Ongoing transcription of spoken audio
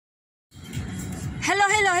Hello,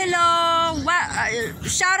 hello, hello!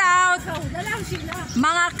 Shout out!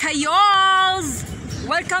 Mga kayols!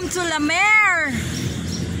 Welcome to LaMer!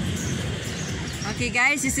 Okay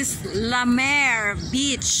guys, this is LaMer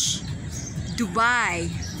Beach,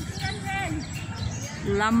 Dubai.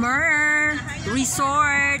 LaMer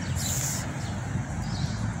Resorts.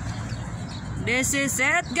 This is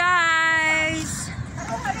it guys!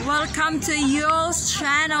 Welcome to Yule's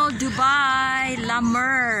channel, Dubai,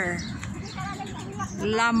 LaMer.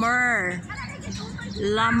 LaMer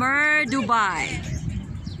Dubai.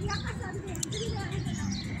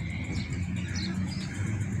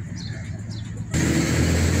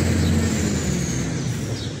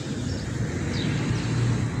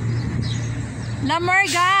 LaMer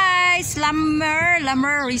guys,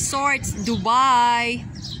 LaMer Resorts, Dubai.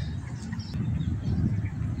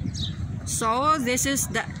 So this is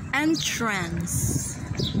the entrance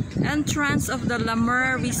of the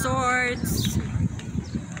LaMer Resorts.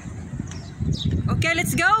 Okay,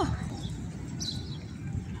 let's go.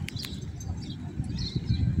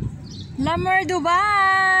 LaMer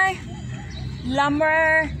Dubai,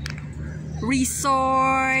 LaMer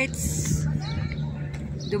Resorts,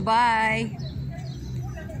 Dubai.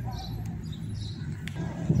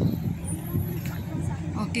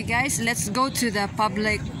 Okay guys, let's go to the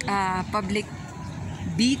public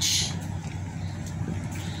beach.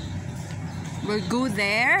 We'll go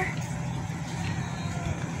there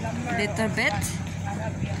a little bit.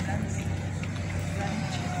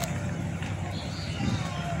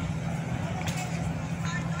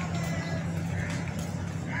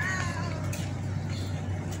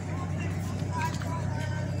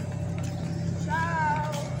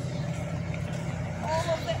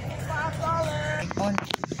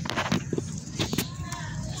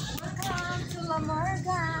 Welcome to LaMer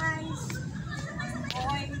guys.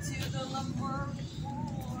 Going to the LaMer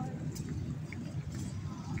Resort.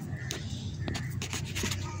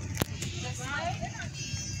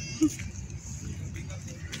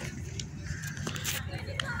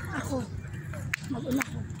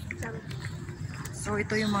 So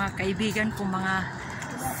ito yung mga kaibigan ko, mga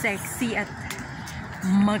sexy at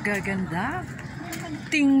magaganda.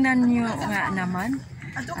 Tingnan nyo nga naman.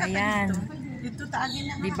 Ayan.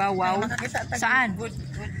 Diba wow? Saan?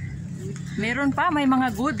 Meron pa? May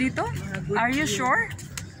mga good dito? Are you sure?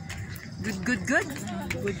 Good?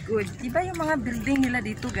 Good. Diba yung mga building nila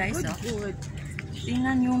dito guys? Oh?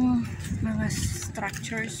 Tingnan yung mga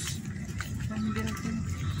structures ng building.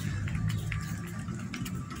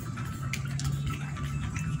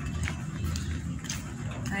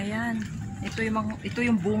 Ayan. Ito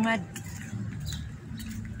yung bungad.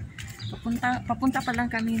 Papunta pa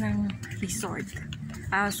lang kami ng resort.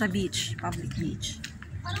 Sa beach, public beach.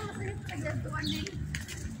 Parang masayot ka dyan, tuwan din.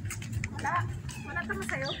 Wala tama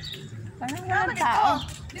sa'yo? Parang walang tao.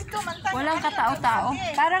 Walang katao-tao.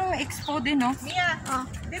 Parang expo din, no? Mia,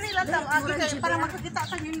 diri lang tao. Parang makakita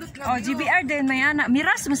ka nindot lang. Oh, GBR din, may ana.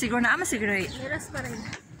 Miras mo siguro na, siguro. Miras pa rin.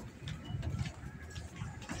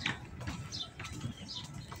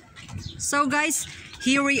 So guys,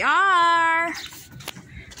 here we are.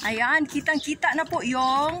 Ayan, kitang-kita na po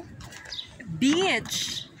yung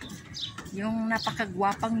beach. Yung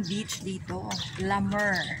napakagwapang beach dito,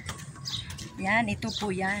 LaMer. Yan, ito po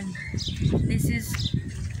yan. This is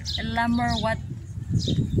LaMer, what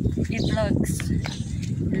it looks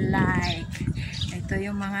like. Ito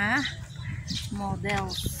yung mga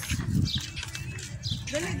models.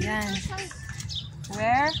 Ayan.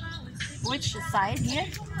 Where? Which side here?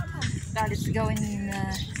 Let's go in the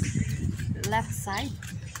left side.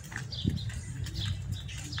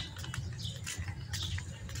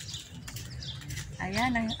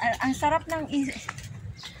 Ayan, ang sarap ng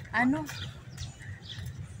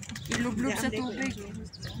ilublob sa tubig.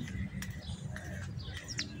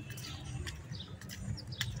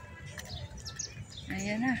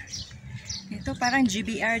 Ayan na. Ito parang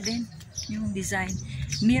GBR din yung design.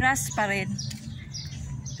 Miras pa rin.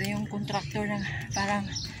 Ito yung contractor na parang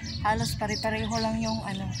halos pare-pareho lang yung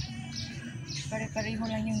pare-pareho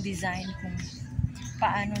lang yung design kung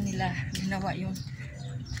paano nila ginawa yung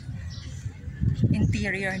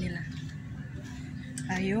interior nila.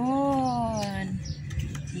 Ayun.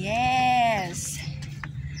 Yes.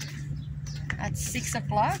 At 6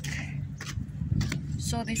 o'clock.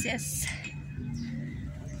 So this is.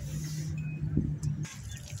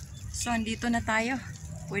 So andito na tayo.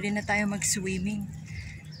 Pwede na tayo mag-swimming.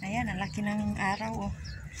 Ayan, ang laki ng araw. Oh.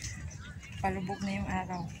 Palubog na yung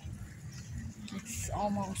araw. It's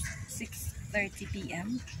almost 6:30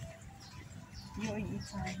 p.m. UAE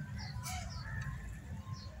time.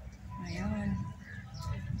 Ayun.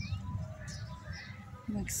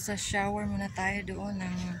 Magsa-shower muna tayo doon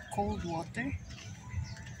ng cold water.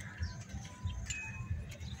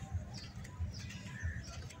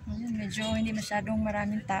 Medyo hindi masyadong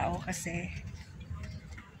maraming tao kasi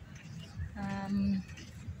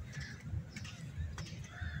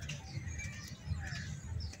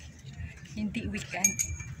hindi weekend.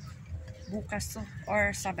 Bukas to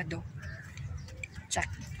or Sabado. Check,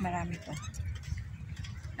 marami to.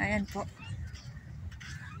 Ayan po.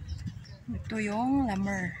 Ito yung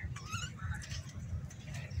LaMer.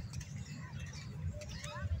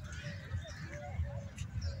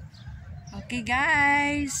 Okay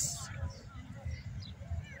guys.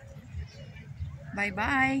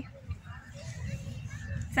 Bye-bye.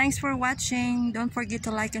 Thanks for watching. Don't forget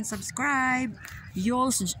to like and subscribe.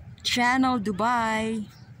 Yul's channel Dubai.